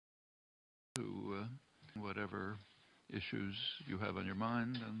whatever issues you have on your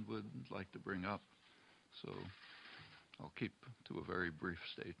mind and would like to bring up. So I'll keep to a very brief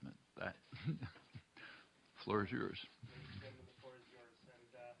statement. That floor is yours. Ladies and gentlemen, the floor is yours.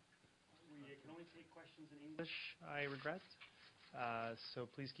 And we can only take questions in English, I regret. So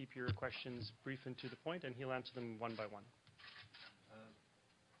please keep your questions brief and to the point, and he'll answer them one by one.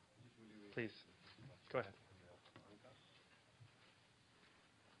 Please, go ahead.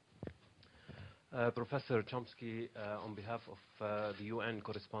 Professor Chomsky, on behalf of the UN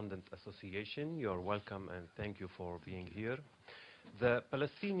Correspondent Association, you're welcome and thank you for being here. The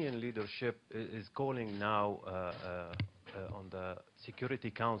Palestinian leadership is calling now on the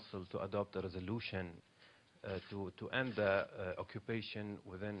Security Council to adopt a resolution to end the occupation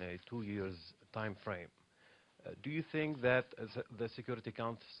within a 2 years time frame. Do you think that the Security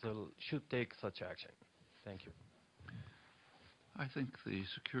Council should take such action? Thank you. I think the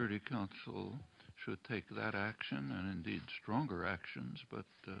Security Council should take that action and indeed stronger actions, but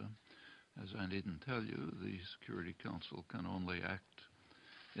as I needn't tell you, the Security Council can only act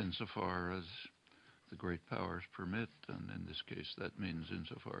insofar as the great powers permit, and in this case that means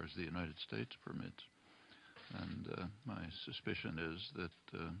insofar as the United States permits. And my suspicion is that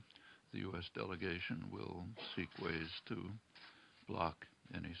the U.S. delegation will seek ways to block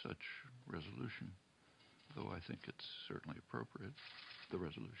any such resolution, though I think it's certainly appropriate, the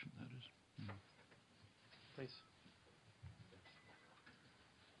resolution, that is. Please.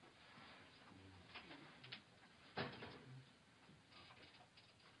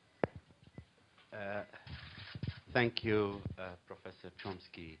 Thank you, Professor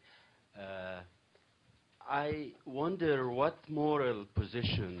Chomsky. I wonder what moral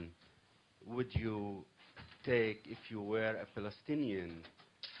position would you take if you were a Palestinian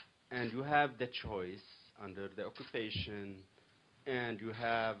and you have the choice under the occupation and you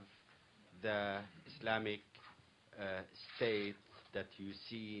have the Islamic state that you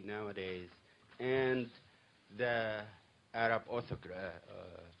see nowadays and the Arab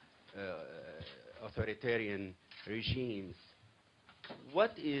authoritarian regimes.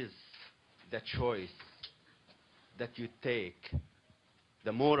 What is the choice that you take,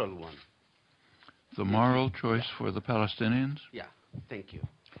 the moral one? The moral choice for the Palestinians? Yeah, thank you.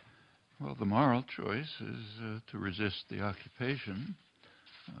 Well, the moral choice is to resist the occupation.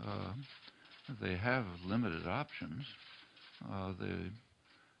 They have limited options. The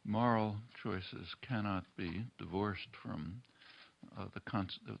moral choices cannot be divorced from the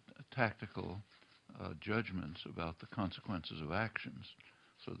tactical judgments about the consequences of actions.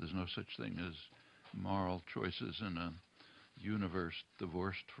 So there's no such thing as moral choices in a universe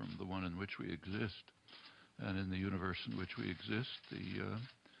divorced from the one in which we exist. And in the universe in which we exist, the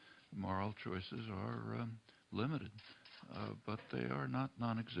moral choices are limited, but they are not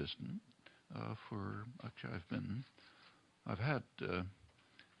non-existent. I've had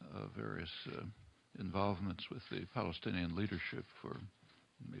various involvements with the Palestinian leadership for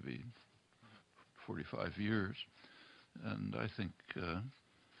maybe 45 years, and I think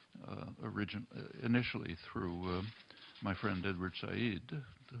initially through my friend Edward Said,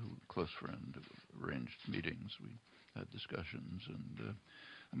 a close friend, arranged meetings. We had discussions, and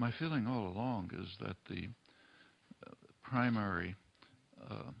my feeling all along is that the primary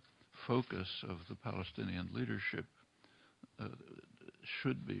focus of the Palestinian leadership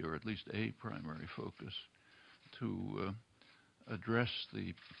should be, or at least a primary focus, to address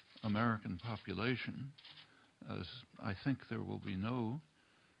the American population, as I think there will be no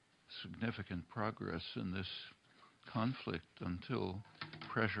significant progress in this conflict until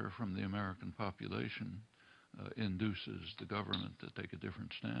pressure from the American population induces the government to take a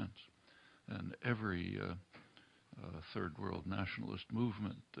different stance. And every third world nationalist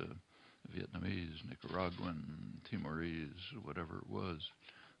movement, Vietnamese, Nicaraguan, Timorese, whatever it was,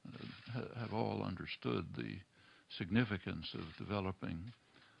 have all understood the significance of developing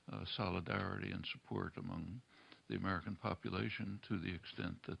solidarity and support among the American population to the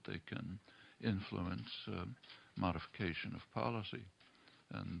extent that they can influence modification of policy.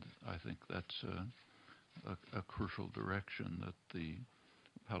 And I think that's a crucial direction that the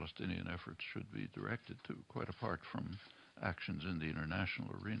Palestinian efforts should be directed to, quite apart from actions in the international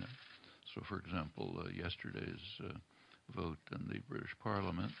arena. So, for example, yesterday's vote in the British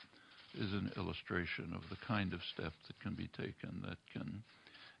Parliament is an illustration of the kind of step that can be taken that can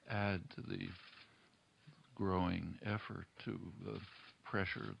add to the growing effort to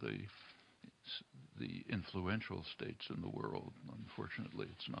pressure the influential states in the world. Unfortunately,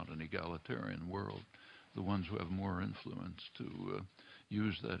 it's not an egalitarian world. The ones who have more influence to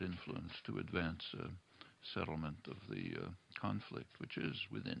use that influence to advance settlement of the conflict, which is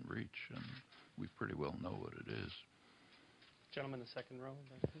within reach and we pretty well know what it is. Gentleman in the second row.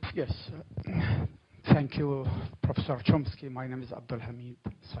 There, Yes. Thank you, Professor Chomsky. My name is Abdul Hamid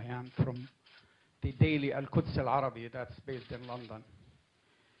Sayan from the daily Al-Quds Al-Arabi that's based in London.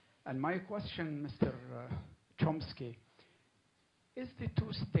 And my question, Mr. Chomsky, is the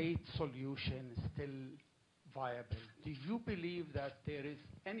two-state solution still viable? Do you believe that there is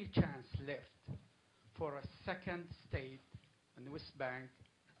any chance left for a second state in the West Bank,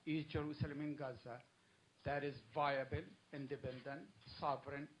 East Jerusalem and Gaza, that is viable, independent,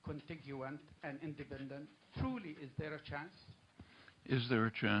 sovereign, contiguous, and independent? Truly, is there a chance? Is there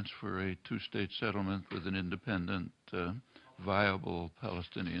a chance for a two-state settlement with an independent, viable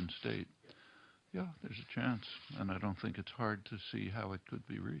Palestinian state? Yeah, there's a chance, and I don't think it's hard to see how it could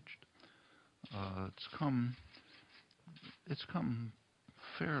be reached. It's come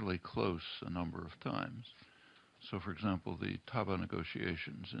fairly close a number of times. So, for example, the Taba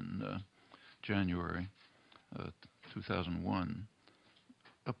negotiations in January 2001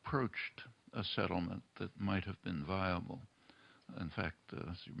 approached a settlement that might have been viable. In fact,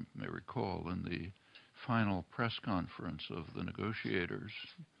 as you may recall, in the final press conference of the negotiators,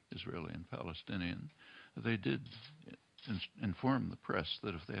 Israeli and Palestinian, they did inform the press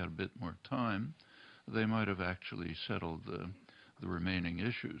that if they had a bit more time, they might have actually settled the remaining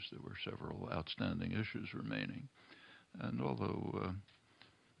issues. There were several outstanding issues remaining. And although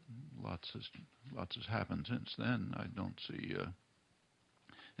lots has happened since then, I don't see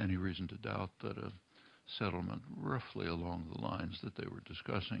any reason to doubt that a settlement roughly along the lines that they were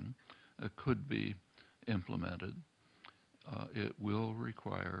discussing could be implemented. It will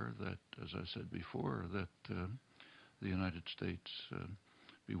require that, as I said before, that the United States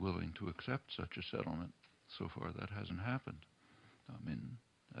be willing to accept such a settlement. So far, that hasn't happened. I mean,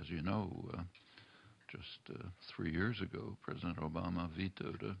 as you know, just 3 years ago, President Obama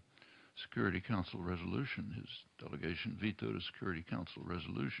vetoed a Security Council resolution. His delegation vetoed a Security Council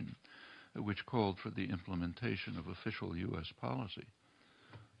resolution which called for the implementation of official U.S. policy.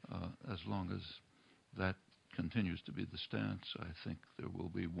 As long as that continues to be the stance, I think there will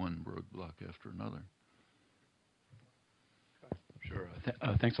be one roadblock after another. Sure.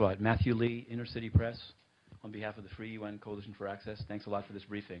 Thanks a lot. Matthew Lee, Inner City Press, on behalf of the Free UN Coalition for Access. Thanks a lot for this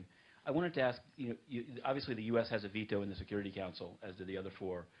briefing. I wanted to ask, obviously the U.S. has a veto in the Security Council, as did the other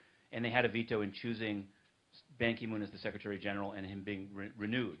four, and they had a veto in choosing Ban Ki-moon as the Secretary General and him being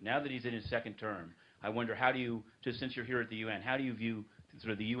renewed. Now that he's in his second term, I wonder how do you, just since you're here at the UN, how do you view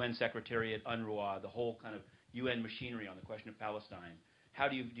sort of the UN Secretariat, UNRWA, the whole kind of UN machinery on the question of Palestine? How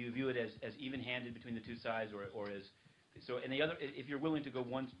do you view it as even-handed between the two sides, or as so? And the other, if you're willing to go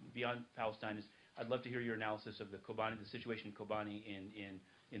one beyond Palestine, I'd love to hear your analysis of the situation in Kobani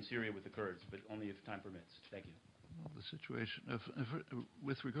in Syria with the Kurds, but only if time permits. Thank you. Well, the situation,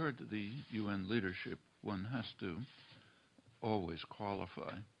 with regard to the UN leadership, one has to always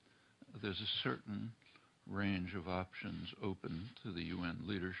qualify. There's a certain range of options open to the UN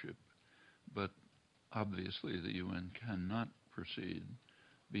leadership, but obviously the UN cannot proceed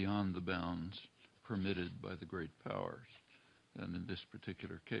beyond the bounds permitted by the great powers. And in this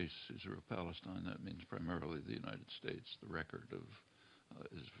particular case, Israel-Palestine, that means primarily the United States. The record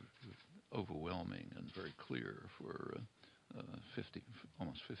is overwhelming and very clear for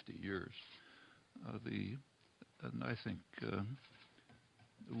almost 50 years. And I think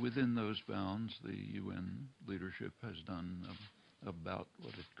within those bounds, the UN leadership has done about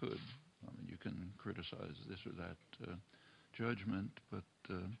what it could. I mean, you can criticize this or that judgment, but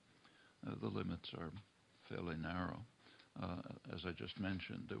the limits are fairly narrow. As I just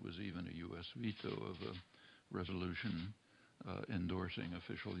mentioned, there was even a U.S. veto of a resolution endorsing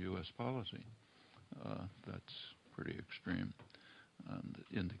official U.S. policy. That's pretty extreme and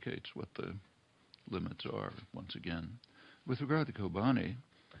indicates what the limits are, once again. With regard to Kobani,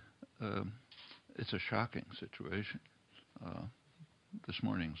 it's a shocking situation. This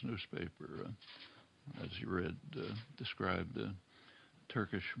morning's newspaper, as you read, described a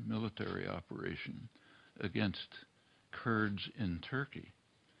Turkish military operation against Kurds in Turkey,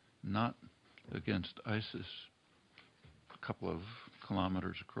 not against ISIS a couple of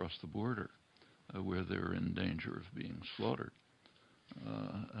kilometers across the border, where they're in danger of being slaughtered.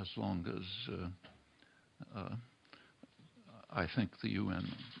 As long as I think the UN,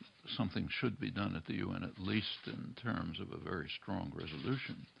 something should be done at the UN, at least in terms of a very strong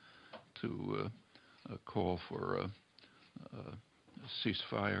resolution to call for a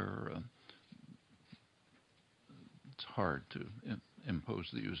ceasefire. It's hard to impose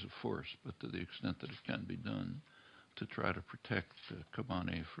the use of force, but to the extent that it can be done to try to protect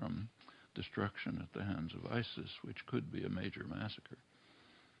Kobani from destruction at the hands of ISIS, which could be a major massacre,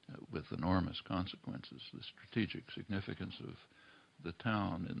 with enormous consequences. The strategic significance of the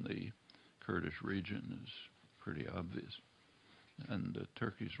town in the Kurdish region is pretty obvious, and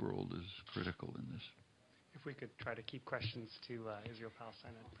Turkey's role is critical in this. If we could try to keep questions to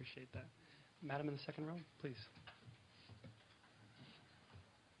Israel-Palestine, I'd appreciate that. Madam in the second row, please.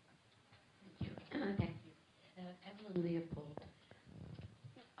 Thank you. Evelyn Leopold.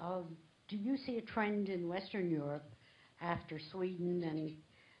 Do you see a trend in Western Europe after Sweden and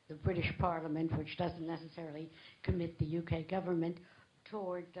the British Parliament, which doesn't necessarily commit the UK government,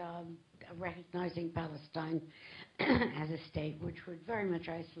 toward recognizing Palestine as a state, which would very much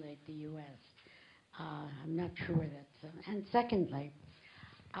isolate the US? I'm not sure that's... and secondly,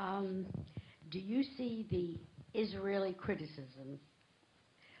 do you see the Israeli criticism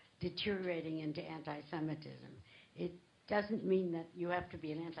deteriorating into anti-Semitism? It doesn't mean that you have to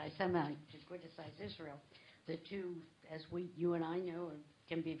be an anti-Semite to criticize Israel. The two, as you and I know,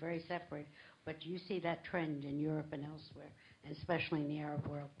 can be very separate. But do you see that trend in Europe and elsewhere, and especially in the Arab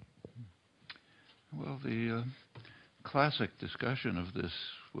world? Well, the classic discussion of this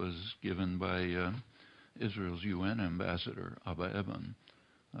was given by Israel's UN ambassador, Abba Eban,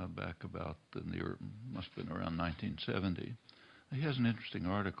 back about must have been around 1970. He has an interesting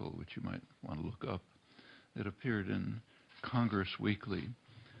article which you might want to look up. It appeared in Congress Weekly,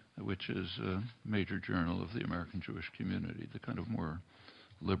 which is a major journal of the American Jewish community, the kind of more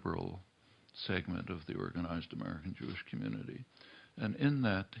liberal segment of the organized American Jewish community. And in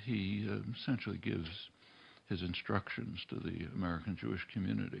that, he essentially gives his instructions to the American Jewish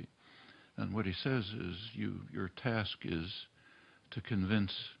community. And what he says is, your task is to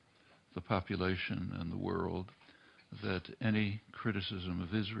convince the population and the world that any criticism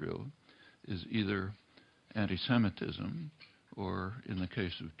of Israel is either anti-Semitism or, in the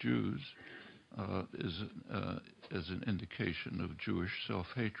case of Jews, is an indication of Jewish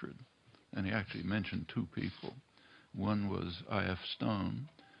self-hatred. And he actually mentioned two people. One was I.F. Stone,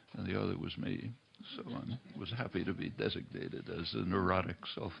 and the other was me. So I was happy to be designated as a neurotic,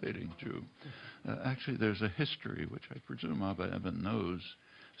 self-hating Jew. Actually, there's a history, which I presume Abba Eban knows.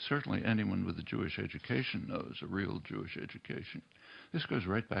 Certainly anyone with a Jewish education knows, a real Jewish education. This goes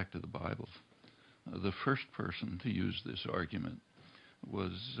right back to the Bible. The first person to use this argument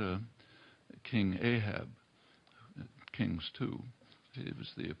was King Ahab, Kings 2. He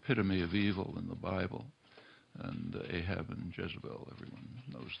was the epitome of evil in the Bible. And Ahab and Jezebel, everyone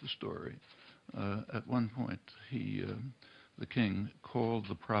knows the story. At one point, the king called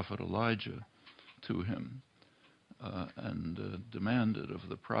the prophet Elijah to him and demanded of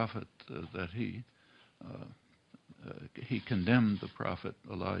the prophet that he condemned the prophet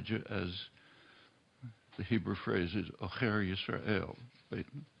Elijah as, the Hebrew phrase is Ocher Yisrael. The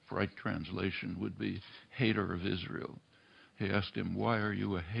right translation would be hater of Israel. He asked him, why are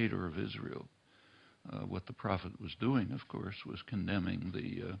you a hater of Israel? What the prophet was doing, of course, was condemning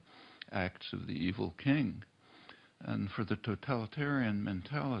the acts of the evil king. And for the totalitarian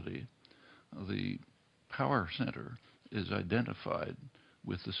mentality, the power center is identified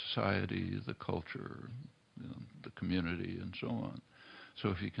with the society, the culture, the community, and so on. So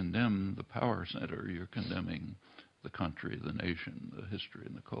if you condemn the power center, you're condemning the country, the nation, the history,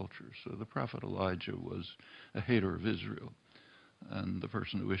 and the culture. So the prophet Elijah was a hater of Israel. And the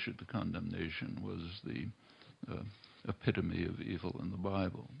person who issued the condemnation was the epitome of evil in the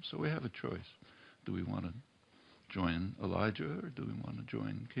Bible. So we have a choice. Do we want to join Elijah, or do we want to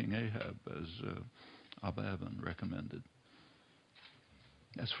join King Ahab, as Abba Eban recommended?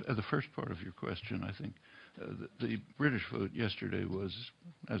 As for the first part of your question, I think the British vote yesterday was,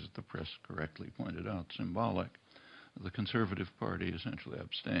 as the press correctly pointed out, symbolic. The Conservative Party essentially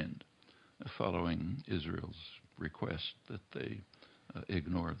abstained, following Israel's request that they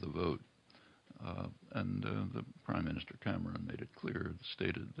ignore the vote. And the Prime Minister Cameron made it clear,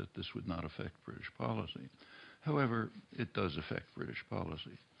 stated that this would not affect British policy. However, it does affect British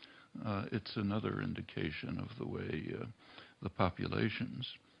policy. It's another indication of the way the populations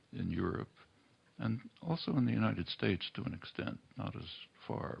in Europe, and also in the United States to an extent, not as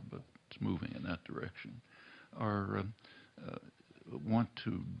far, but it's moving in that direction, want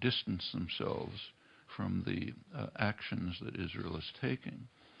to distance themselves from the actions that Israel is taking,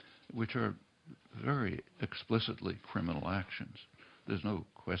 which are very explicitly criminal actions. There's no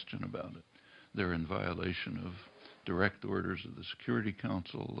question about it. They're in violation of direct orders of the Security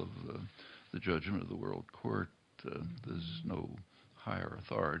Council, of the judgment of the World Court. There's no higher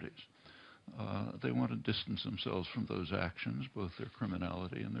authorities. They want to distance themselves from those actions, both their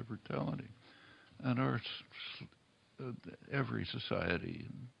criminality and their brutality. And every society,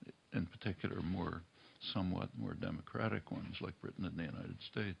 in particular somewhat more democratic ones like Britain and the United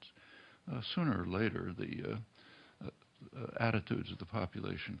States, sooner or later the attitudes of the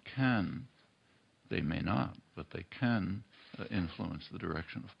population can, they may not, but they can influence the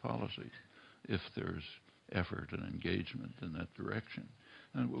direction of policy if there's effort and engagement in that direction.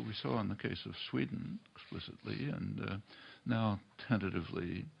 And what we saw in the case of Sweden explicitly, and now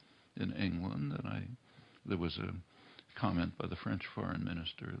tentatively in England, and there was a comment by the French foreign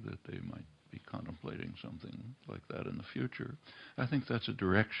minister that they might be contemplating something like that in the future. I think that's a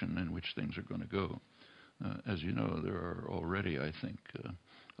direction in which things are going to go. As you know, there are already, I think,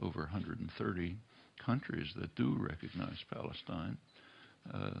 over 130 countries that do recognize Palestine.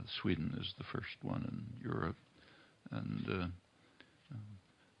 Sweden is the first one in Europe, and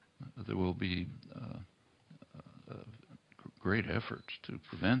there will be great efforts to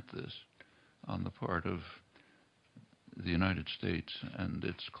prevent this on the part of the United States and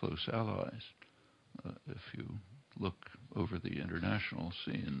its close allies. If you look over the international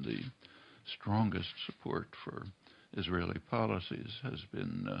scene, the strongest support for Israeli policies has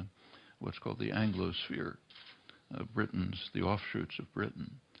been what's called the Anglosphere, the offshoots of Britain,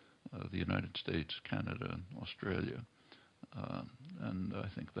 the United States, Canada, Australia. And I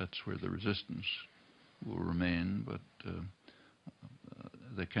think that's where the resistance will remain, but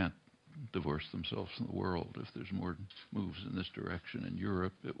they can't divorce themselves from the world. If there's more moves in this direction in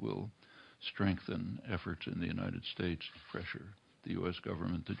Europe, it will strengthen efforts in the United States to pressure the U.S.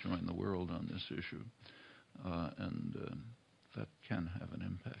 government to join the world on this issue, and that can have an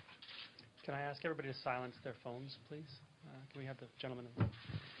impact. Can I ask everybody to silence their phones, please? Can we have the gentleman?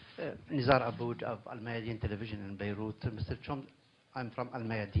 Nizar Aboud of Al Mayadeen Television in Beirut. I'm from Al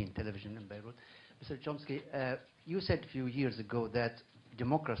Mayadeen Television in Beirut. Mr. Chomsky, you said a few years ago that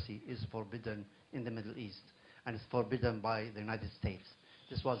democracy is forbidden in the Middle East, and it's forbidden by the United States.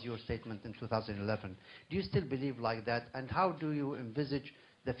 This was your statement in 2011. Do you still believe like that? And how do you envisage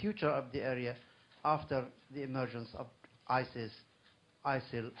the future of the area after the emergence of ISIS,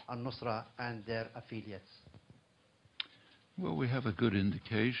 ISIL, al-Nusra, and their affiliates? Well, we have a good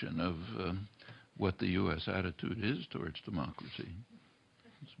indication of what the U.S. attitude is towards democracy.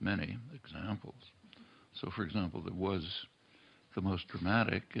 There's many examples. So, for example, the most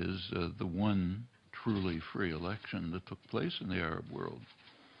dramatic is the one truly free election that took place in the Arab world.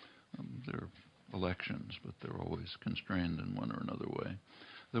 There are elections, but they're always constrained in one or another way.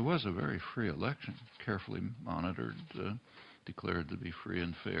 There was a very free election, carefully monitored, declared to be free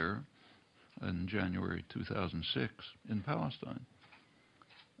and fair, in January 2006 in Palestine.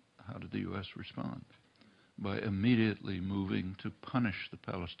 How did the U.S. respond? By immediately moving to punish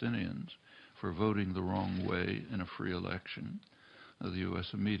the Palestinians for voting the wrong way in a free election. The U.S.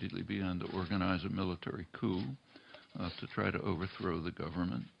 immediately began to organize a military coup to try to overthrow the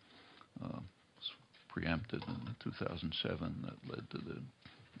government. Preempted in 2007 that led to the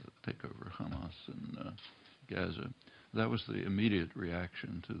takeover of Hamas in Gaza. That was the immediate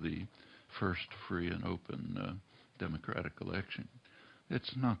reaction to the first free and open democratic election.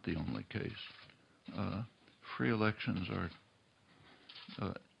 It's not the only case. Free elections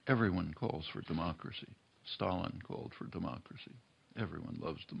are, everyone calls for democracy. Stalin called for democracy. Everyone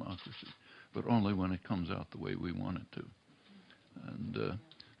loves democracy, but only when it comes out the way we want it to.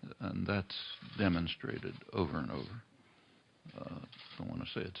 And that's demonstrated over and over. I don't want to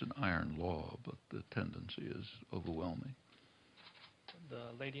say it's an iron law, but the tendency is overwhelming. The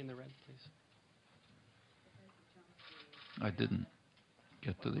lady in the red, please. I didn't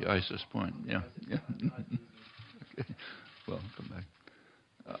get to the ISIS point. Yeah. Okay. Well, come back.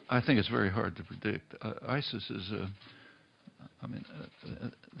 I think it's very hard to predict. ISIS is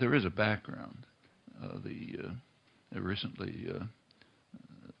there is a background. Recently,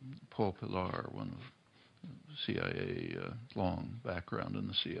 Paul Pillar, one of CIA, long background in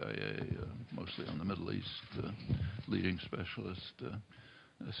the CIA, mostly on the Middle East, leading specialist,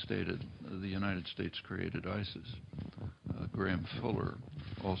 stated the United States created ISIS. Graham Fuller,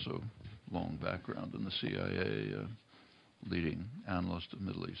 also long background in the CIA, leading analyst of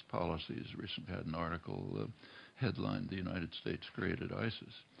Middle East policies, recently had an article headlined "The United States Created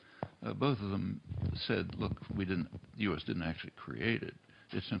ISIS." Both of them said, look, the U.S. didn't actually create it.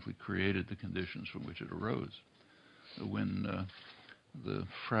 It simply created the conditions from which it arose. When the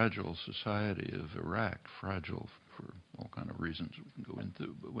fragile society of Iraq, fragile for all kind of reasons we can go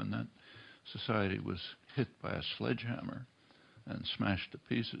into, but when that society was hit by a sledgehammer and smashed to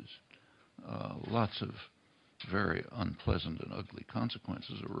pieces, lots of very unpleasant and ugly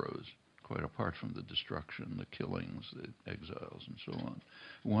consequences arose, quite apart from the destruction, the killings, the exiles, and so on.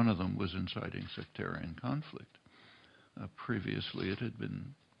 One of them was inciting sectarian conflict. Previously, it had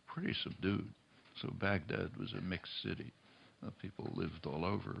been pretty subdued. So Baghdad was a mixed city. People lived all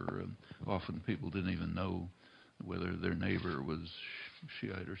over. Often people didn't even know whether their neighbor was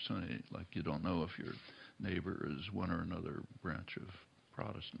Shiite or Sunni, like you don't know if your neighbor is one or another branch of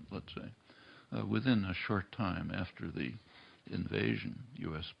Protestant, let's say. Within a short time after the invasion,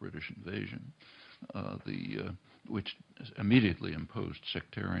 U.S.-British invasion, which immediately imposed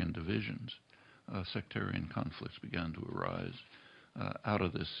sectarian divisions, sectarian conflicts began to arise. Out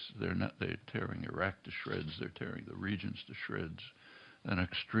of this, they're tearing Iraq to shreds, they're tearing the regions to shreds. An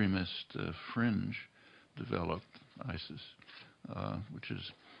extremist fringe developed, ISIS, which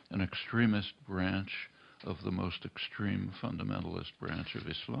is an extremist branch of the most extreme fundamentalist branch of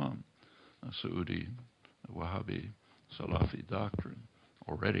Islam, Saudi, Wahhabi, Salafi doctrine,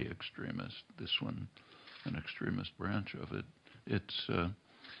 already extremist. This one, an extremist branch of it. Its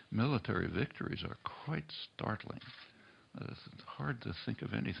military victories are quite startling. It's hard to think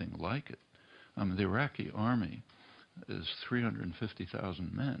of anything like it. The Iraqi army is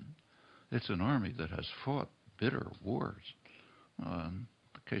 350,000 men. It's an army that has fought bitter wars.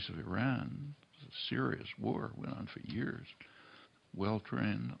 The case of Iran, a serious war, went on for years.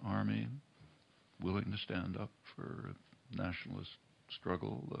 Well-trained army, willing to stand up for a nationalist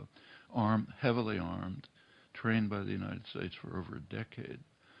struggle, heavily armed, trained by the United States for over a decade.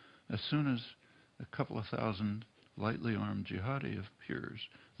 As soon as a couple of thousand lightly armed jihadi appears,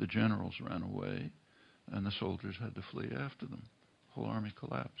 the generals ran away, and the soldiers had to flee after them. The whole army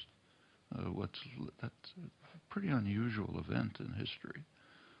collapsed. That's a pretty unusual event in history.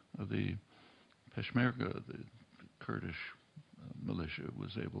 The Peshmerga, the Kurdish militia,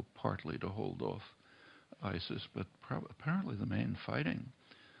 was able partly to hold off ISIS, but apparently the main fighting,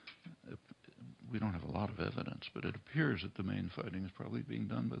 we don't have a lot of evidence, but it appears that the main fighting is probably being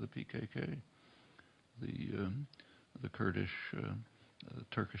done by the PKK. The Kurdish,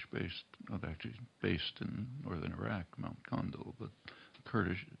 Turkish-based, actually based in northern Iraq, Mount Kandil, but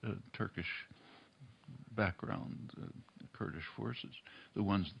Kurdish, Turkish background Kurdish forces, the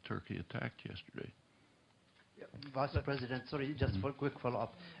ones that Turkey attacked yesterday. Vice President, sorry, just for a quick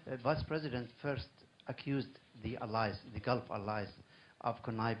follow-up. Vice President first accused the allies, the Gulf allies, of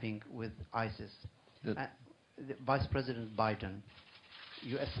conniving with ISIS. Vice President Biden,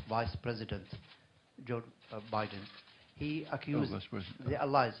 U.S. Vice President Joe Biden, he accused the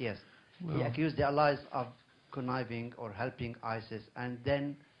allies, yes. Well, he accused the allies of conniving or helping ISIS, and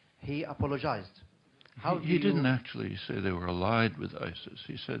then he apologized. He didn't actually say they were allied with ISIS.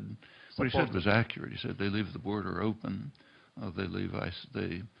 He said what he said was accurate. He said they leave the border open. They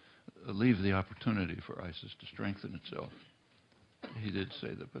leave the opportunity for ISIS to strengthen itself. He did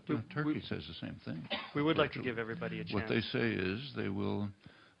say that, but Turkey says the same thing. We would like to give everybody a chance. What they say is they will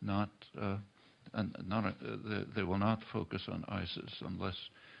not focus on ISIS unless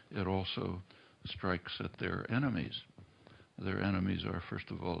it also strikes at their enemies. Their enemies are,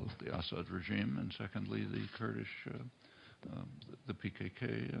 first of all, the Assad regime, and secondly, the Kurdish, the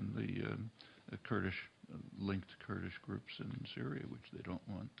PKK, and the linked Kurdish groups in Syria, which they don't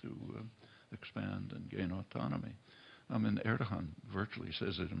want to expand and gain autonomy. Erdogan virtually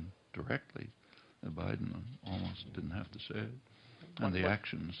says it directly. Biden almost didn't have to say it, and the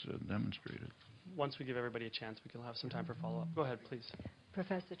actions demonstrate it. Once we give everybody a chance, we can have some time for follow-up. Go ahead, please.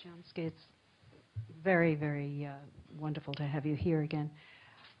 Professor Chomsky, it's very, very wonderful to have you here again.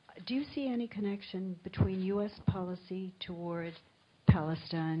 Do you see any connection between U.S. policy toward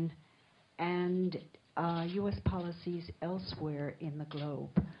Palestine and U.S. policies elsewhere in the globe?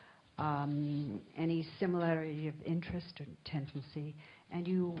 Any similarity of interest or tendency? And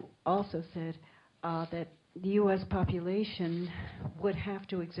you also said that the U.S. population would have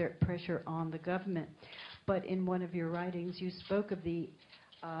to exert pressure on the government. But in one of your writings, you spoke of the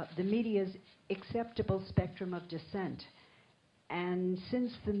media's acceptable spectrum of dissent. And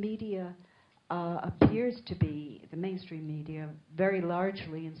since the media appears to be, the mainstream media, very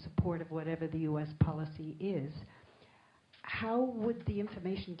largely in support of whatever the U.S. policy is, how would the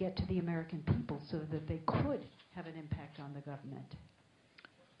information get to the American people so that they could have an impact on the government?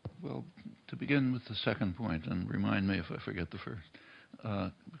 Well, to begin with the second point, and remind me if I forget the first,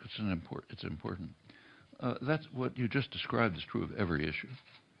 because it's important. That's what you just described is true of every issue.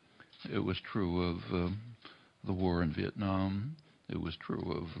 It was true of the war in Vietnam. It was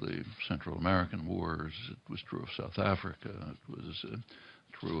true of the Central American wars. It was true of South Africa. It was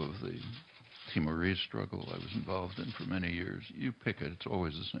true of the Timorese struggle I was involved in for many years. You pick it, it's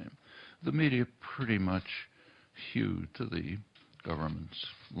always the same. The media pretty much hew to the government's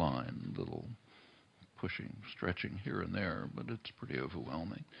line, little pushing, stretching here and there, but it's pretty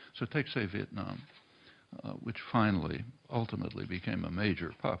overwhelming. So take, say, Vietnam, which ultimately became a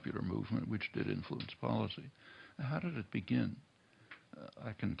major popular movement, which did influence policy. How did it begin?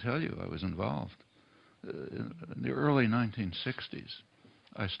 I can tell you I was involved. In the early 1960s,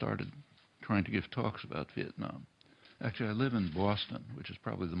 I started trying to give talks about Vietnam. Actually, I live in Boston, which is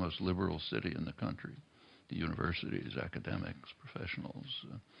probably the most liberal city in the country. The universities, academics, professionals.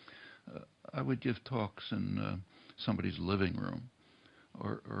 I would give talks in somebody's living room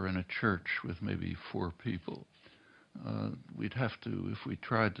or in a church with maybe 4 people. We'd have to, if we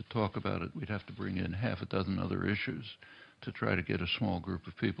tried to talk about it, we'd have to bring in half a dozen other issues to try to get a small group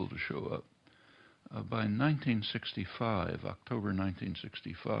of people to show up. By 1965, October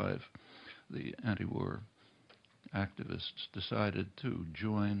 1965, the anti-war activists decided to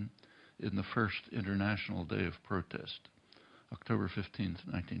join in the first International Day of Protest. October 15th,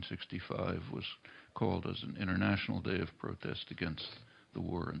 1965 was called as an International Day of Protest against the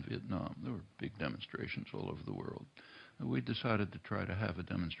war in Vietnam. There were big demonstrations all over the world. We decided to try to have a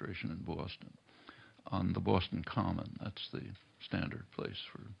demonstration in Boston, on the Boston Common. That's the standard place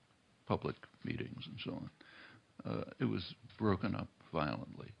for public meetings and so on. It was broken up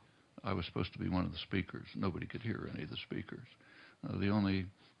violently. I was supposed to be one of the speakers. Nobody could hear any of the speakers. The only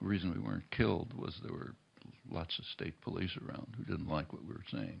reason we weren't killed was there were lots of state police around who didn't like what we were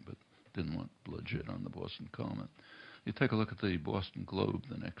saying, but didn't want bloodshed on the Boston Common. You take a look at the Boston Globe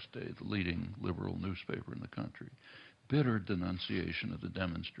the next day, the leading liberal newspaper in the country. Bitter denunciation of the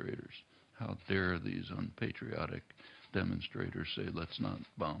demonstrators. How dare these unpatriotic demonstrators say, let's not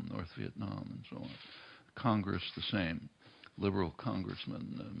bomb North Vietnam, and so on. Congress, the same. Liberal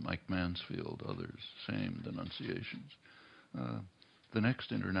congressman, Mike Mansfield, others, same denunciations. The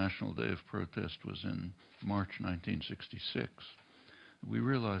next International Day of Protest was in March 1966. We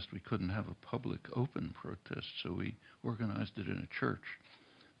realized we couldn't have a public open protest, so we organized it in a church.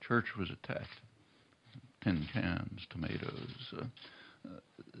 Church was attacked. Tin cans, tomatoes.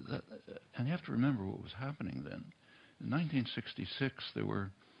 And you have to remember what was happening then. In 1966, there were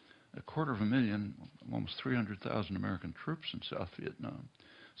 250,000, almost 300,000 American troops in South Vietnam.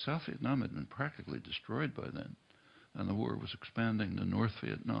 South Vietnam had been practically destroyed by then, and the war was expanding to North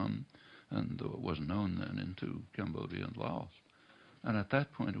Vietnam, and though it wasn't known then, into Cambodia and Laos. And at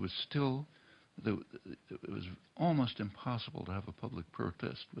that point, it was still, it was almost impossible to have a public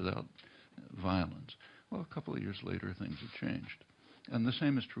protest without violence. Well, a couple of years later, things had changed. And the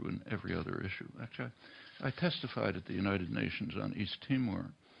same is true in every other issue. Actually, I testified at the United Nations on East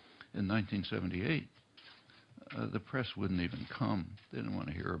Timor in 1978. The press wouldn't even come. They didn't want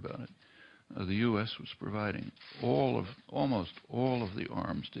to hear about it. The U.S. was providing almost all of the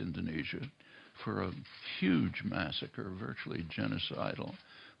arms to Indonesia for a huge massacre, virtually genocidal.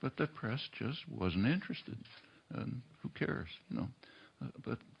 But the press just wasn't interested. And who cares, you know?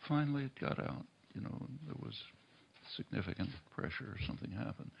 But finally it got out. You know, there was significant pressure or something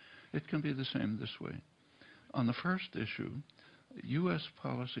happened. It can be the same this way. On the first issue, U.S.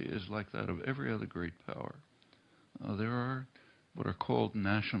 policy is like that of every other great power. There are what are called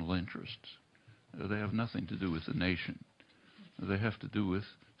national interests. They have nothing to do with the nation. They have to do with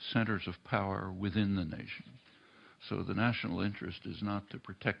centers of power within the nation. So the national interest is not to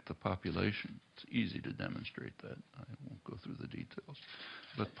protect the population. It's easy to demonstrate that. I won't go through the details.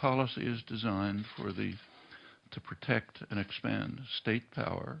 But policy is designed to protect and expand state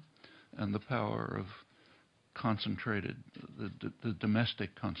power and the power of concentrated, the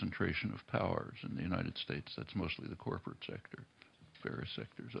domestic concentration of powers in the United States. That's mostly the corporate sector, various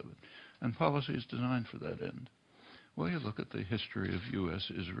sectors of it. And policy is designed for that end. Well, you look at the history of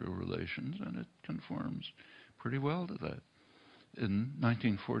U.S.-Israel relations, and it conforms pretty well to that. In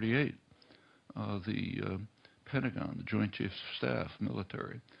 1948, the Pentagon, the Joint Chiefs of Staff,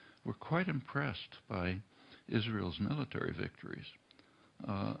 military, were quite impressed by Israel's military victories.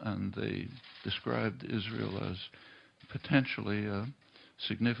 And they described Israel as potentially a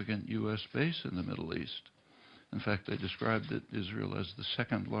significant U.S. base in the Middle East. In fact, they described Israel as the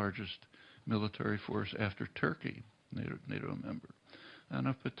second largest military force after Turkey, NATO member, and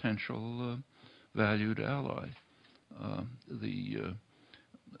a potential valued ally.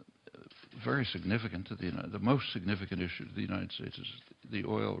 Very significant to the most significant issue to the United States is the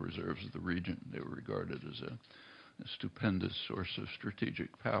oil reserves of the region. They were regarded as a stupendous source of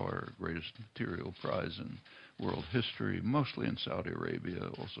strategic power, greatest material prize in world history, mostly in Saudi Arabia,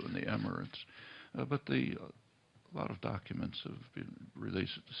 also in the Emirates. But a lot of documents have been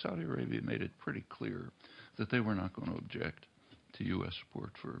released. Saudi Arabia made it pretty clear that they were not going to object to U.S.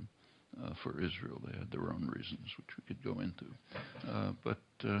 support for Israel. They had their own reasons, which we could go into.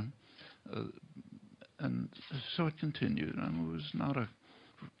 And so it continued. And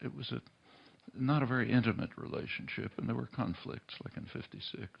it was not a very intimate relationship, and there were conflicts, like in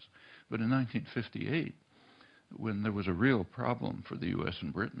 '56. But in 1958, when there was a real problem for the U.S.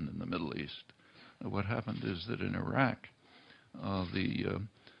 and Britain in the Middle East, what happened is that in Iraq, the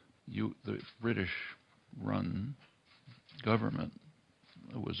British-run government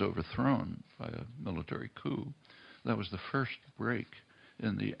was overthrown by a military coup. That was the first break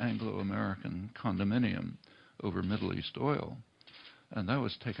in the Anglo-American condominium over Middle East oil, and that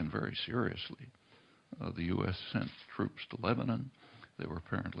was taken very seriously. The U.S. sent troops to Lebanon. They were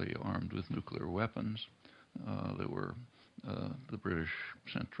apparently armed with nuclear weapons. The British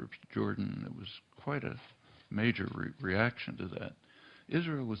sent troops to Jordan. It was quite a major reaction to that.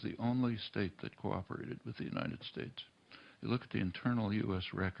 Israel was the only state that cooperated with the United States. You look at the internal U.S.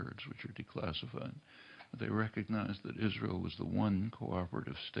 records, which are declassified, they recognize that Israel was the one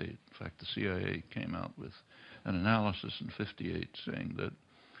cooperative state. In fact, the CIA came out with an analysis in '58 saying that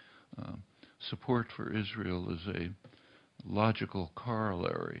support for Israel is a logical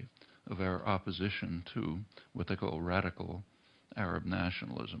corollary of our opposition to what they call radical Arab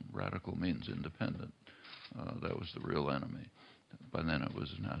nationalism. Radical means independent. That was the real enemy. By then it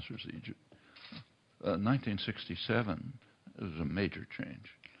was Nasser's Egypt. 1967 was a major change.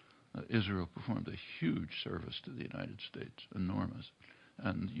 Israel performed a huge service to the United States, enormous,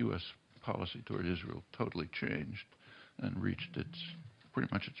 and U.S. policy toward Israel totally changed and reached pretty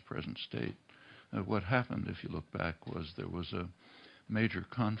much its present state. What happened, if you look back, was there was a major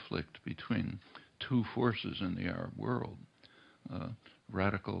conflict between two forces in the Arab world.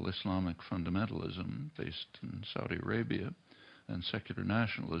 Radical Islamic fundamentalism based in Saudi Arabia and secular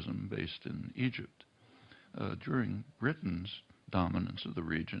nationalism based in Egypt. During Britain's dominance of the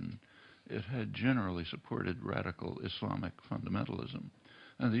region, it had generally supported radical Islamic fundamentalism,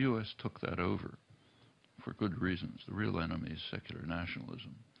 and the U.S. took that over for good reasons. The real enemy is secular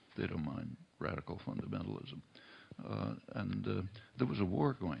nationalism. They don't mind radical fundamentalism. And there was a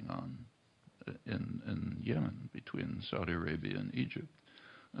war going on in Yemen between Saudi Arabia and Egypt.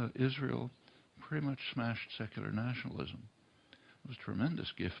 Israel pretty much smashed secular nationalism. It was a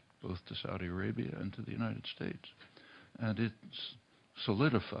tremendous gift both to Saudi Arabia and to the United States. And it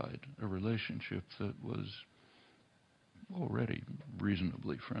solidified a relationship that was already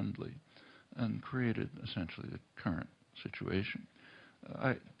reasonably friendly and created essentially the current situation.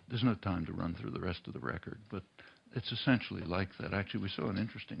 There's no time to run through the rest of the record, but it's essentially like that. Actually, we saw an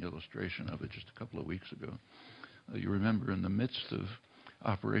interesting illustration of it just a couple of weeks ago. You remember in the midst of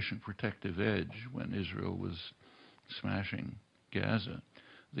Operation Protective Edge, when Israel was smashing Gaza,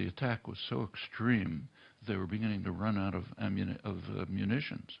 the attack was so extreme they were beginning to run out of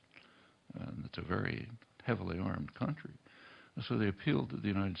munitions. And it's a very heavily armed country. And so they appealed to the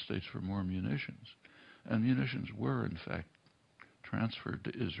United States for more munitions. And munitions were, in fact, transferred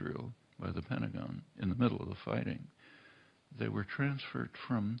to Israel by the Pentagon in the middle of the fighting. They were transferred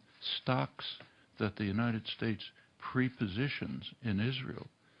from stocks that the United States prepositions in Israel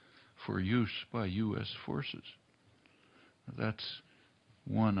for use by U.S. forces. That's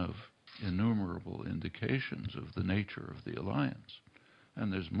one of innumerable indications of the nature of the alliance.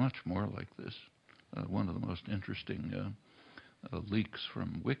 And there's much more like this. One of the most interesting leaks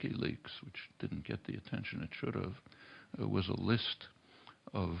from WikiLeaks, which didn't get the attention it should have, was a list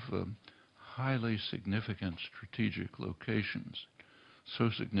of highly significant strategic locations, so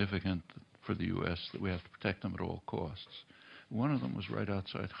significant for the U.S. that we have to protect them at all costs. One of them was right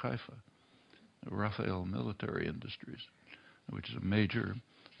outside Haifa, Rafael Military Industries, which is a major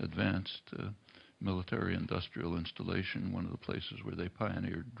advanced military industrial installation, one of the places where they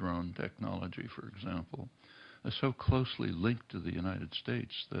pioneered drone technology, for example, so closely linked to the United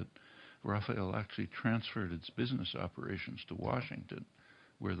States that Rafael actually transferred its business operations to Washington,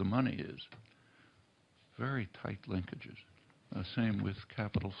 where the money is. Very tight linkages. Same with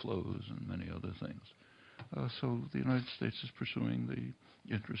capital flows and many other things. So the United States is pursuing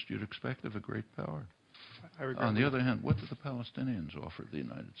the interest you'd expect of a great power. On the other hand, what do the Palestinians offer the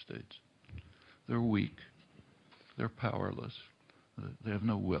United States? They're weak. They're powerless. They have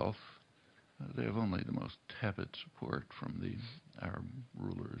no wealth. They have only the most tepid support from the Arab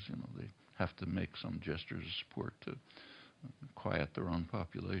rulers. You know, they have to make some gestures of support to quiet their own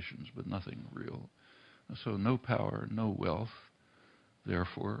populations, but nothing real. So no power, no wealth,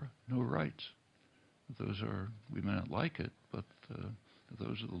 therefore no rights. Those are, we may not like it, but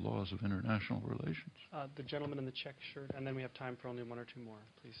those are the laws of international relations. The gentleman in the check shirt, and then we have time for only one or two more,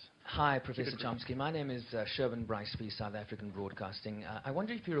 please. Hi, Professor Chomsky. My name is Sherwin Bryce-Fee, South African Broadcasting. I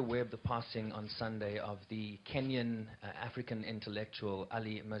wonder if you're aware of the passing on Sunday of the Kenyan African intellectual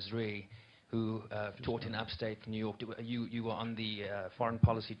Ali Mazrui, who taught in upstate New York. You were on the Foreign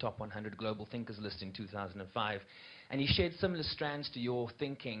Policy Top 100 Global Thinkers list in 2005. And he shared similar strands to your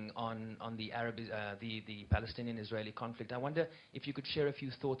thinking on the the Palestinian-Israeli conflict. I wonder if you could share a few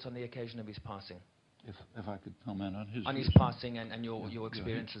thoughts on the occasion of his passing. If I could comment on his... On his passing and your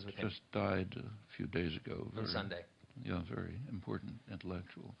experiences with him. He just died a few days ago. On Sunday. Yeah, very important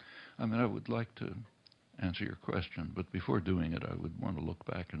intellectual. I mean, I would like to answer your question, but before doing it, I would want to look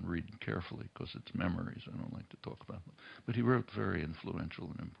back and read carefully, because it's memories. I don't like to talk about them. But he wrote very influential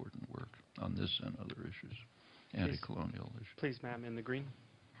and important work on this and other issues, anti-colonial issues. Please, ma'am, in the green.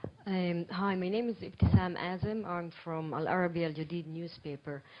 Hi, my name is Ibtisam Azim. I'm from Al Arabi Al Jadid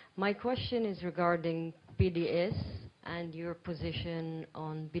newspaper. My question is regarding BDS and your position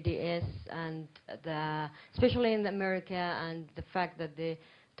on BDS, and especially in America, and the fact that they're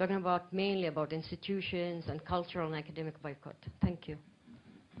talking about mainly about institutions and cultural and academic boycott. Thank you.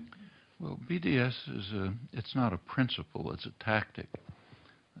 Well, BDS it's not a principle, it's a tactic.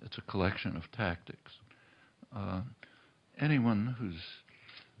 It's a collection of tactics. Anyone who's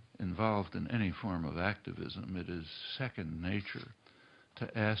involved in any form of activism, it is second nature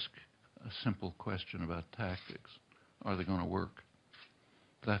to ask a simple question about tactics. Are they going to work?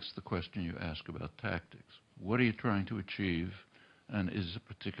 That's the question you ask about tactics. What are you trying to achieve, and is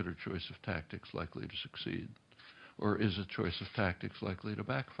a particular choice of tactics likely to succeed? Or is a choice of tactics likely to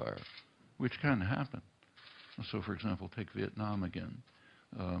backfire? Which can happen. So, for example, take Vietnam again.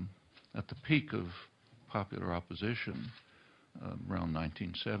 At the peak of popular opposition, around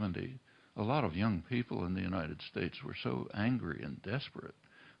 1970, a lot of young people in the United States were so angry and desperate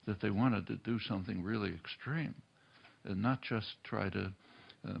that they wanted to do something really extreme and not just try to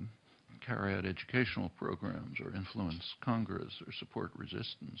carry out educational programs or influence Congress or support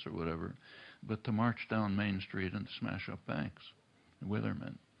resistance or whatever, but to march down Main Street and smash up banks with their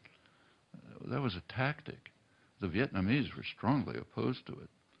men. That was a tactic. The Vietnamese were strongly opposed to it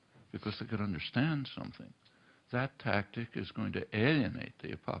because they could understand something. That tactic is going to alienate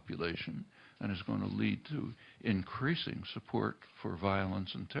the population and is going to lead to increasing support for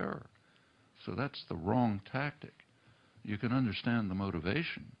violence and terror. So that's the wrong tactic. You can understand the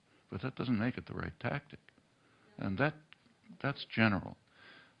motivation, but that doesn't make it the right tactic. And that's general.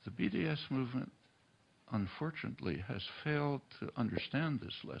 The BDS movement, unfortunately, has failed to understand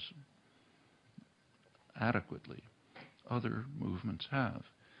this lesson adequately. Other movements have.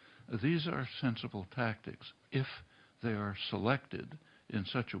 These are sensible tactics if they are selected in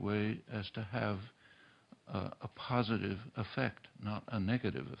such a way as to have a positive effect, not a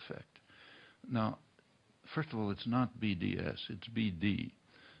negative effect. Now, first of all, it's not BDS, it's BD.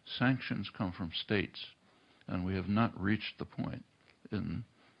 Sanctions come from states, and we have not reached the point in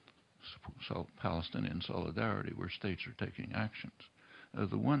Palestinian solidarity where states are taking actions.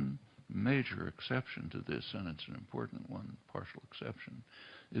 The one major exception to this, and it's an important one, partial exception,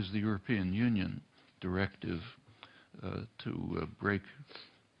 is the European Union directive to break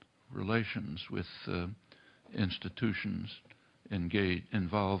relations with institutions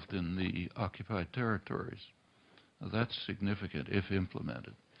involved in the occupied territories. That's significant if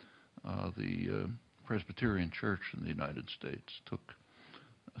implemented. The Presbyterian Church in the United States took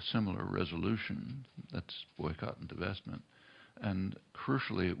a similar resolution, that's boycott and divestment, and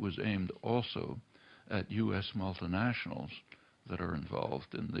crucially it was aimed also at U.S. multinationals that are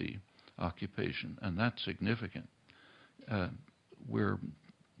involved in the occupation, and that's significant. Where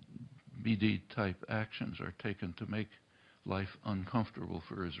BD-type actions are taken to make life uncomfortable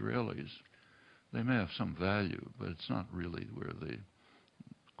for Israelis, they may have some value, but it's not really where the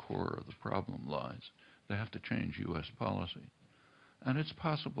core of the problem lies. They have to change U.S. policy. And it's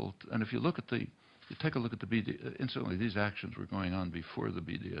possible, and if you look at you take a look at the BD, incidentally, these actions were going on before the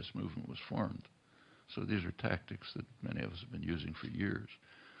BDS movement was formed. So these are tactics that many of us have been using for years.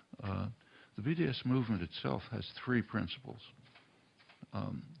 The BDS movement itself has three principles.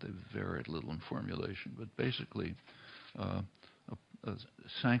 They've varied a little in formulation, but basically a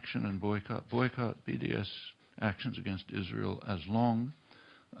sanction and boycott BDS actions against Israel as long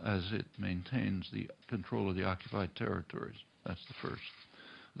as it maintains the control of the occupied territories. That's the first.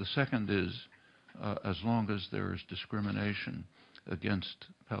 The second is as long as there is discrimination against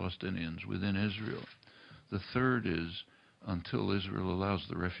Palestinians within Israel. The third is until Israel allows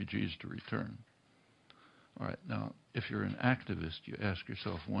the refugees to return. All right, now, if you're an activist, you ask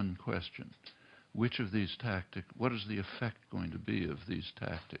yourself one question. Which of these tactics, what is the effect going to be of these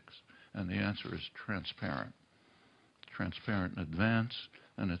tactics? And the answer is transparent. Transparent in advance,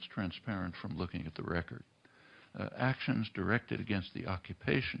 and it's transparent from looking at the record. Actions directed against the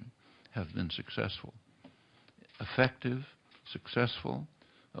occupation have been successful. Effective, successful,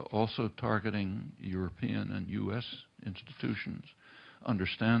 Also targeting European and U.S. institutions,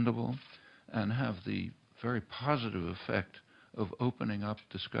 understandable, and have the very positive effect of opening up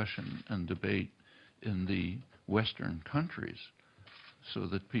discussion and debate in the Western countries so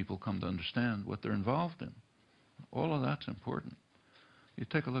that people come to understand what they're involved in. All of that's important. You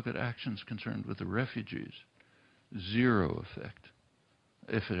take a look at actions concerned with the refugees, zero effect.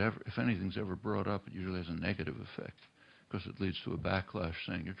 If anything's ever brought up, it usually has a negative effect because it leads to a backlash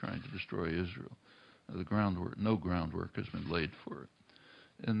saying you're trying to destroy Israel. No groundwork has been laid for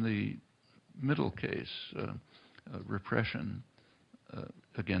it. In the middle case, repression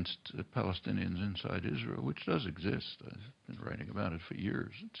against Palestinians inside Israel, which does exist. I've been writing about it for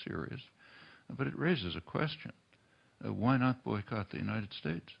years. It's serious. But it raises a question. Why not boycott the United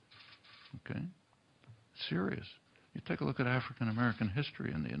States? Okay? Serious. You take a look at African American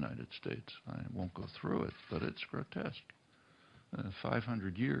history in the United States. I won't go through it, but it's grotesque.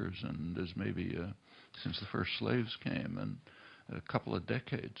 500 years, and there's maybe, since the first slaves came, and a couple of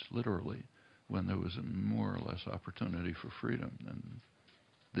decades, literally, when there was a more or less opportunity for freedom, and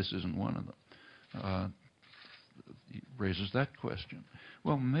this isn't one of them. It raises that question.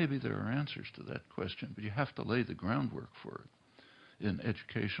 Well, maybe there are answers to that question, but you have to lay the groundwork for it in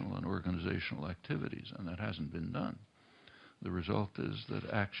educational and organizational activities, and that hasn't been done. The result is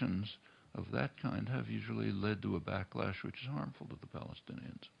that actions of that kind have usually led to a backlash which is harmful to the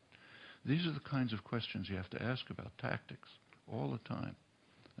Palestinians. These are the kinds of questions you have to ask about tactics all the time.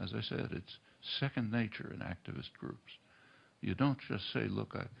 As I said, it's second nature in activist groups. You don't just say,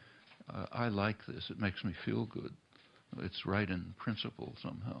 look, I like this, it makes me feel good. It's right in principle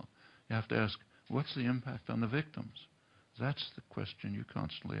somehow. You have to ask, what's the impact on the victims? That's the question you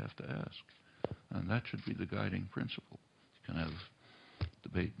constantly have to ask. And that should be the guiding principle. You can have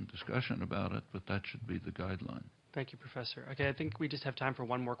debate and discussion about it, but that should be the guideline. Thank you, Professor. Okay, I think we just have time for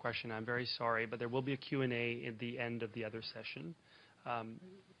one more question. I'm very sorry, but there will be a Q&A at the end of the other session.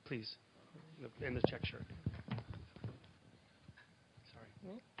 Please, in the check shirt.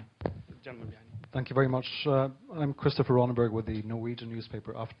 Sorry. The gentleman behind you. Thank you very much. I'm Christopher Ronenberg with the Norwegian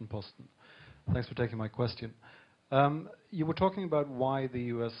newspaper Aftenposten. Thanks for taking my question. You were talking about why the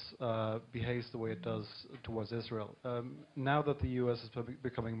U.S. behaves the way it does towards Israel. Now that the U.S. is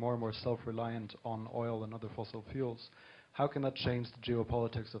becoming more and more self-reliant on oil and other fossil fuels, how can that change the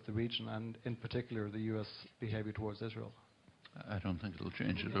geopolitics of the region and, in particular, the U.S. behavior towards Israel? I don't think it'll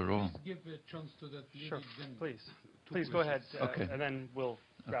change it at all. Give a chance to that lady. Sure, then. please. Please go ahead, Okay. and then we'll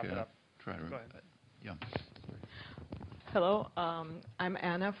wrap it up. Try to Go ahead. Yeah. Hello, I'm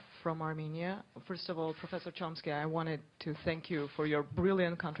Anna from Armenia. First of all, Professor Chomsky, I wanted to thank you for your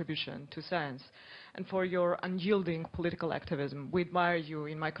brilliant contribution to science and for your unyielding political activism. We admire you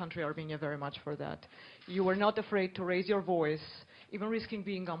in my country, Armenia, very much for that. You were not afraid to raise your voice, even risking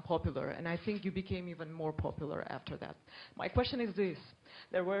being unpopular, and I think you became even more popular after that. My question is this.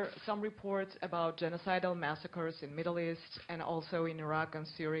 There were some reports about genocidal massacres in Middle East and also in Iraq and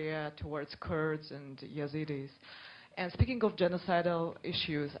Syria towards Kurds and Yazidis. And speaking of genocidal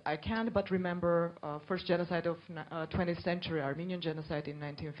issues, I can't but remember first genocide of 20th century, Armenian genocide in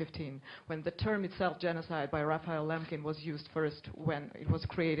 1915, when the term itself, genocide, by Raphael Lemkin was used first when it was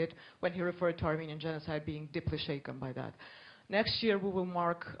created, when he referred to Armenian genocide being deeply shaken by that. Next year, we will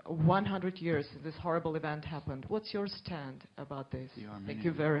mark 100 years since this horrible event happened. What's your stand about this? Thank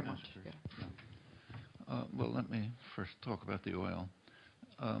you very much. Yeah. Well, let me first talk about the oil.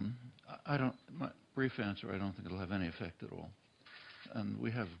 My brief answer, I don't think it'll have any effect at all. And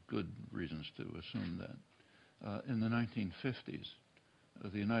we have good reasons to assume that. In the 1950s,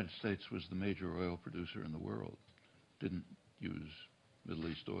 the United States was the major oil producer in the world. Didn't use Middle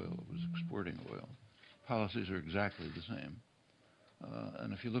East oil, it was exporting oil. Policies are exactly the same.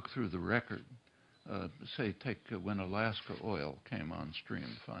 And if you look through the record, say take when Alaska oil came on stream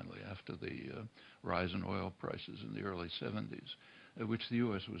finally after the rise in oil prices in the early 70s, which the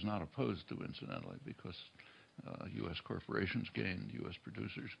U.S. was not opposed to, incidentally, because U.S. corporations gained, U.S.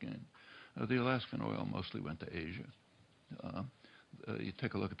 producers gained. The Alaskan oil mostly went to Asia. You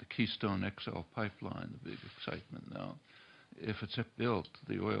take a look at the Keystone XL pipeline, the big excitement now. If it's built,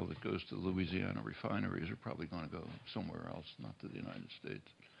 the oil that goes to the Louisiana refineries are probably going to go somewhere else, not to the United States.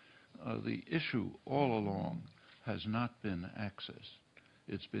 The issue all along has not been access.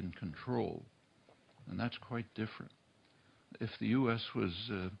 It's been control, and that's quite different. If the U.S. was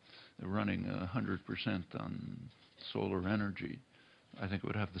running 100% on solar energy, I think it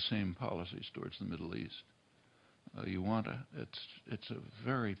would have the same policies towards the Middle East. It's a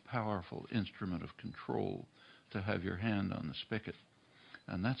very powerful instrument of control to have your hand on the spigot,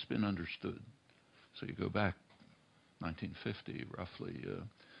 and that's been understood. So you go back 1950, roughly,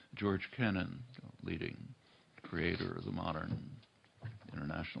 George Kennan, leading creator of the modern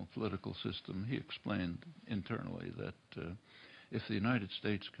international political system, he explained internally that if the United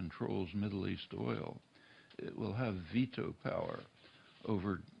States controls Middle East oil, it will have veto power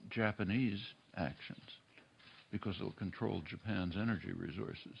over Japanese actions because it will control Japan's energy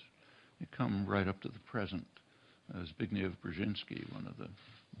resources. You come right up to the present. Zbigniew Brzezinski, one of the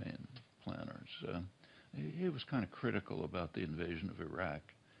main planners, he was kind of critical about the invasion of Iraq,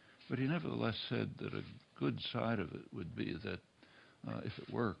 but he nevertheless said that a good side of it would be that if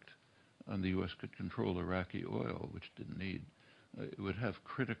it worked, and the U.S. could control Iraqi oil, which it didn't need, it would have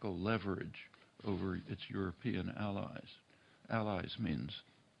critical leverage over its European allies. Allies means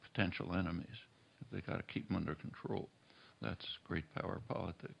potential enemies. They got to keep them under control. That's great power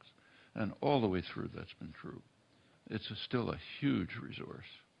politics. And all the way through, that's been true. It's still a huge resource,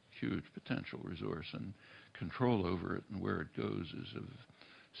 huge potential resource, and control over it and where it goes is a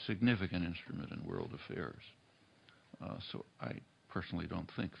significant instrument in world affairs. So I personally don't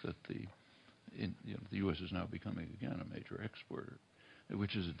think that the U.S. is now becoming, again, a major exporter,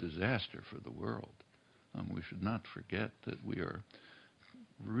 which is a disaster for the world. We should not forget that we are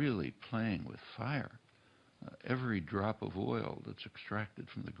really playing with fire. Every drop of oil that's extracted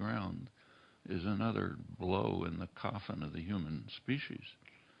from the ground is another blow in the coffin of the human species.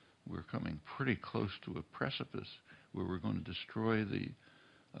 We're coming pretty close to a precipice where we're going to destroy the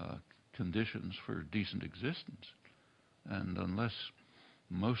conditions for decent existence. And unless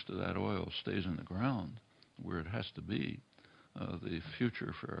most of that oil stays in the ground where it has to be, the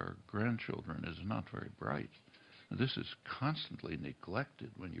future for our grandchildren is not very bright. This is constantly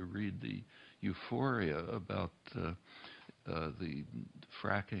neglected when you read the euphoria about the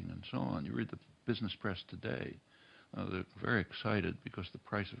fracking and so on. You read the business press today. They're very excited because the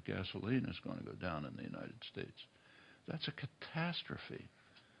price of gasoline is going to go down in the United States. That's a catastrophe.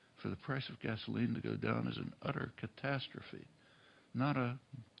 For the price of gasoline to go down is an utter catastrophe, not a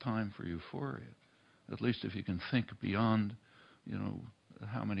time for euphoria. At least if you can think beyond,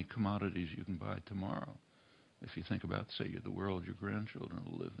 how many commodities you can buy tomorrow. If you think about, say, the world your grandchildren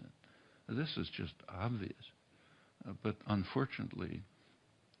will live in. This is just obvious. But unfortunately,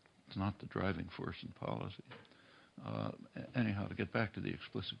 it's not the driving force in policy. Anyhow, to get back to the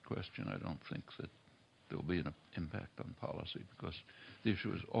explicit question, I don't think that there will be an impact on policy because the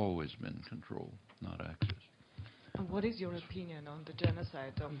issue has always been control, not access. And what is your opinion on the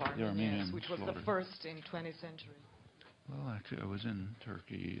genocide of Armenians, which was the first in 20th century? Well, actually, I was in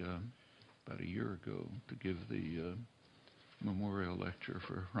Turkey about a year ago to give the memorial lecture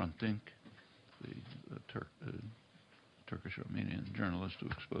for Hrant Dink, the Turkish-Armenian journalist who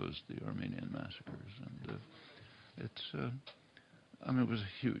exposed the Armenian massacres. And it was a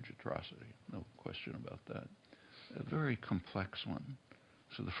huge atrocity, no question about that. A very complex one.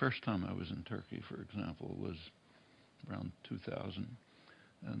 So the first time I was in Turkey, for example, was around 2000.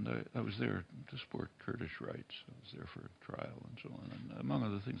 And I was there to support Kurdish rights. I was there for a trial and so on. And among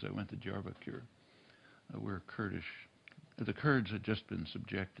other things, I went to Diyarbakir, where the Kurds had just been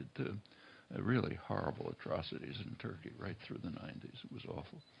subjected to really horrible atrocities in Turkey right through the 90s. It was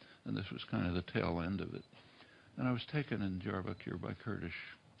awful. And this was kind of the tail end of it. And I was taken in Diyarbakir by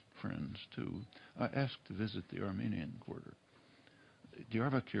Kurdish friends asked to visit the Armenian quarter.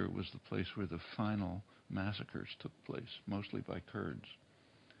 Diyarbakir was the place where the final massacres took place, mostly by Kurds.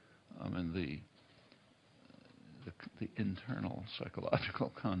 And the internal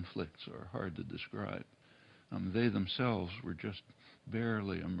psychological conflicts are hard to describe. They themselves were just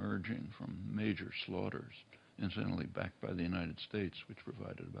barely emerging from major slaughters, incidentally backed by the United States, which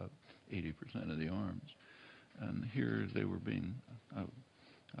provided about 80% of the arms. And here they were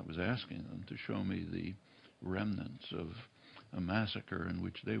I was asking them to show me the remnants of a massacre in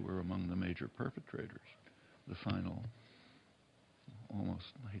which they were among the major perpetrators, the final, almost,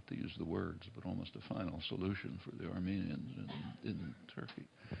 I hate to use the words, but almost a final solution for the Armenians in Turkey.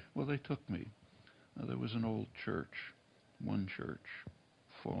 Well, they took me. There was an old church, one church,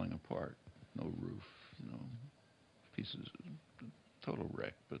 falling apart, no roof, pieces, total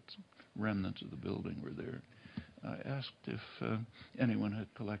wreck, but remnants of the building were there. I asked if anyone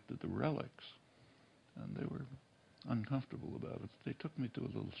had collected the relics, and they were uncomfortable about it. They took me to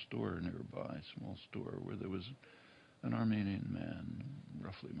a little store nearby, a small store, where there was an Armenian man,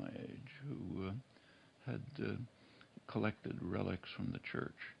 roughly my age, who had collected relics from the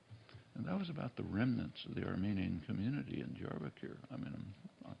church. And that was about the remnants of the Armenian community in Diyarbakir.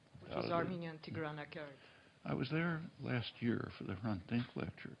 Which was Armenian Tigranakert. I was there last year for the Hrant Dink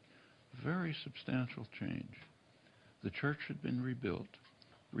lecture. Very substantial change. The church had been rebuilt,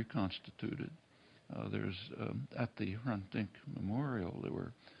 reconstituted. There's at the Hrant Dink Memorial, there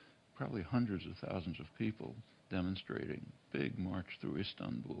were probably hundreds of thousands of people demonstrating, big march through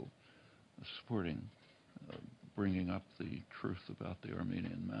Istanbul, supporting, bringing up the truth about the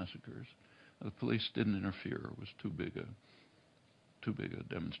Armenian massacres. The police didn't interfere. It was too big a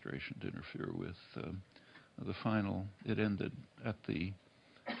demonstration to interfere with. The final, it ended at the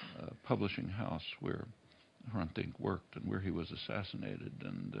publishing house where Hrant Dink worked and where he was assassinated,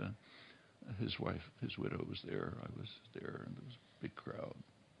 and his wife, his widow was there, I was there, and there was a big crowd,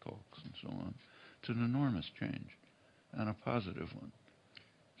 talks and so on. It's an enormous change, and a positive one.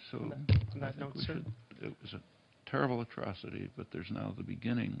 So I think we should, it was a terrible atrocity, but there's now the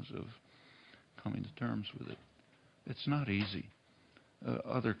beginnings of coming to terms with it. It's not easy.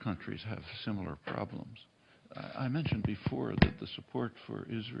 Other countries have similar problems. I mentioned before that the support for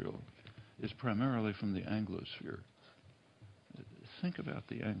Israel is primarily from the Anglosphere. Think about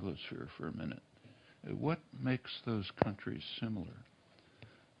the Anglosphere for a minute. What makes those countries similar?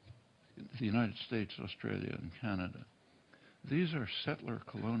 The United States, Australia, and Canada. These are settler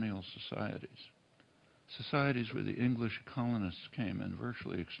colonial societies. Societies where the English colonists came and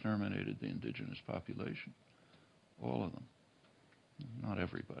virtually exterminated the indigenous population. All of them. Not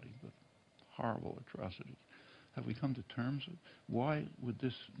everybody, but horrible atrocities. Have we come to terms with why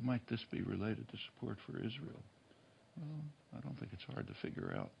might this be related to support for Israel? Well, I don't think it's hard to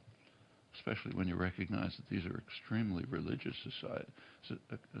figure out, especially when you recognize that these are extremely religious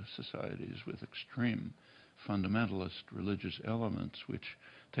societies with extreme fundamentalist religious elements which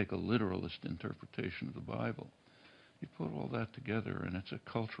take a literalist interpretation of the Bible. You put all that together and it's a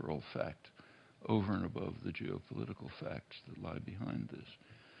cultural fact over and above the geopolitical facts that lie behind this.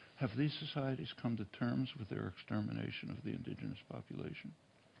 Have these societies come to terms with their extermination of the indigenous population?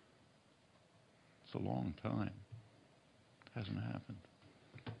 It's a long time. It hasn't happened.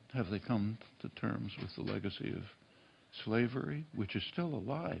 Have they come to terms with the legacy of slavery, which is still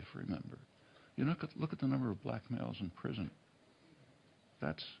alive, remember? You look at the number of black males in prison.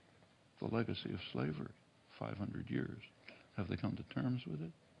 That's the legacy of slavery, 500 years. Have they come to terms with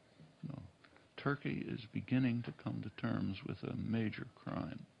it? No. Turkey is beginning to come to terms with a major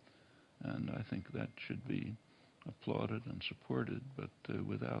crime, and I think that should be applauded and supported, but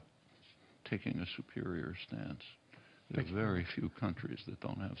without taking a superior stance. There are very few countries that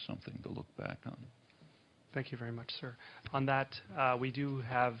don't have something to look back on. Thank you very much, sir. On that, we do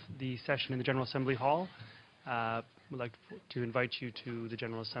have the session in the General Assembly Hall. We'd like to invite you to the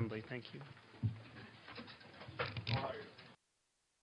General Assembly. Thank you.